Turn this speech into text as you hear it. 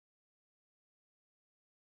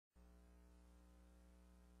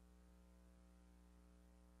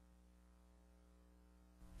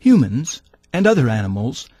Humans and other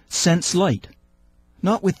animals sense light,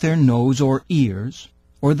 not with their nose or ears,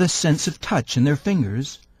 or the sense of touch in their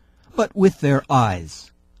fingers, but with their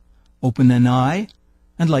eyes. Open an eye,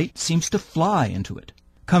 and light seems to fly into it,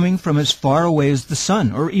 coming from as far away as the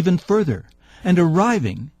sun, or even further, and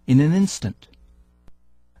arriving in an instant.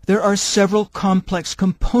 There are several complex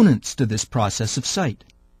components to this process of sight.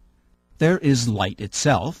 There is light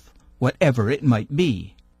itself, whatever it might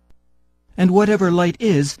be. And whatever light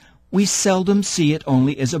is, we seldom see it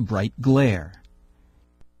only as a bright glare.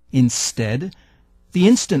 Instead, the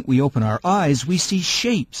instant we open our eyes, we see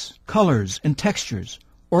shapes, colors, and textures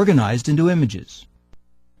organized into images.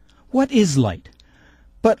 What is light?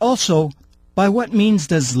 But also, by what means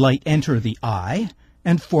does light enter the eye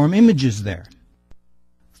and form images there?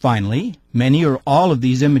 Finally, many or all of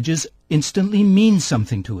these images instantly mean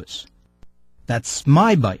something to us. That's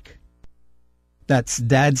my bike. That's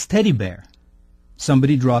Dad's teddy bear.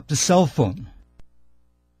 Somebody dropped a cell phone.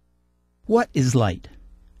 What is light?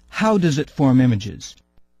 How does it form images?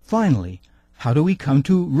 Finally, how do we come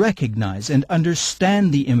to recognize and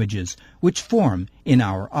understand the images which form in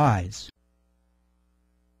our eyes?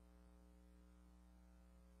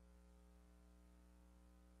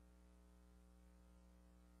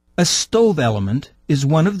 A stove element is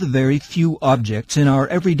one of the very few objects in our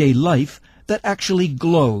everyday life that actually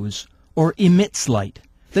glows or emits light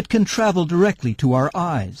that can travel directly to our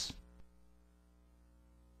eyes.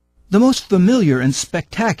 The most familiar and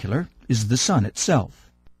spectacular is the sun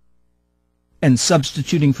itself. And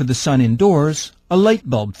substituting for the sun indoors, a light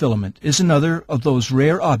bulb filament is another of those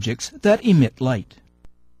rare objects that emit light.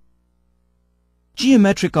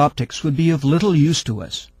 Geometric optics would be of little use to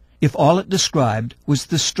us if all it described was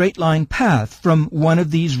the straight-line path from one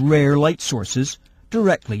of these rare light sources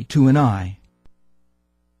directly to an eye.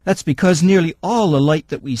 That's because nearly all the light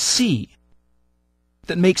that we see,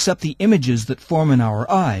 that makes up the images that form in our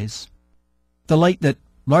eyes, the light that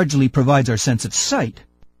largely provides our sense of sight,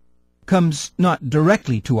 comes not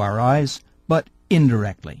directly to our eyes, but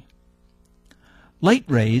indirectly. Light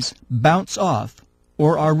rays bounce off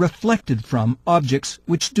or are reflected from objects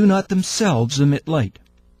which do not themselves emit light.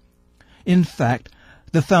 In fact,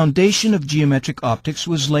 the foundation of geometric optics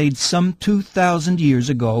was laid some 2,000 years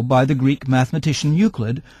ago by the Greek mathematician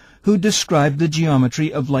Euclid, who described the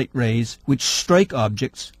geometry of light rays which strike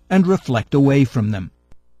objects and reflect away from them.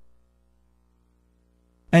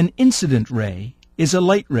 An incident ray is a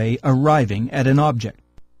light ray arriving at an object.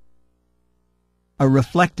 A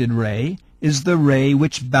reflected ray is the ray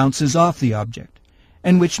which bounces off the object,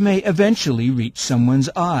 and which may eventually reach someone's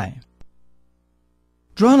eye.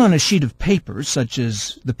 Drawn on a sheet of paper, such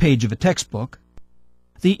as the page of a textbook,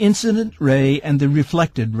 the incident ray and the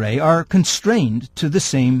reflected ray are constrained to the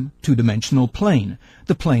same two-dimensional plane,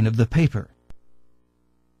 the plane of the paper.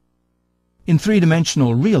 In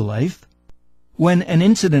three-dimensional real life, when an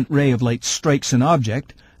incident ray of light strikes an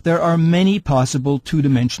object, there are many possible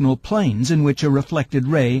two-dimensional planes in which a reflected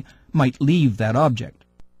ray might leave that object.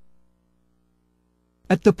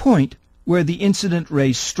 At the point where the incident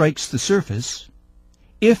ray strikes the surface,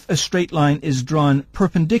 if a straight line is drawn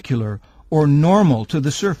perpendicular or normal to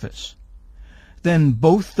the surface, then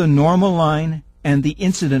both the normal line and the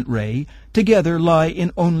incident ray together lie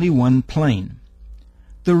in only one plane.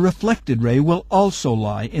 The reflected ray will also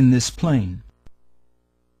lie in this plane.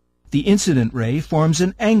 The incident ray forms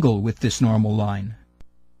an angle with this normal line,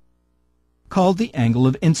 called the angle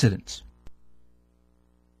of incidence.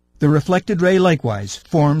 The reflected ray likewise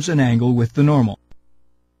forms an angle with the normal.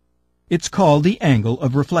 It's called the angle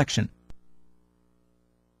of reflection.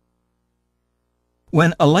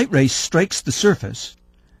 When a light ray strikes the surface,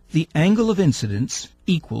 the angle of incidence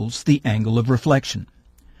equals the angle of reflection.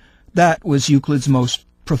 That was Euclid's most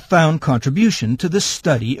profound contribution to the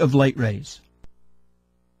study of light rays.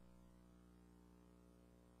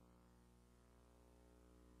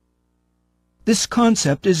 This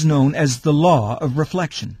concept is known as the law of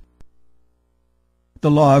reflection.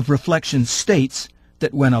 The law of reflection states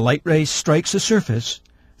that when a light ray strikes a surface,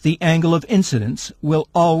 the angle of incidence will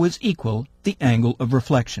always equal the angle of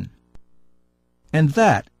reflection. And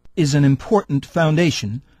that is an important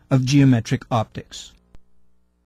foundation of geometric optics.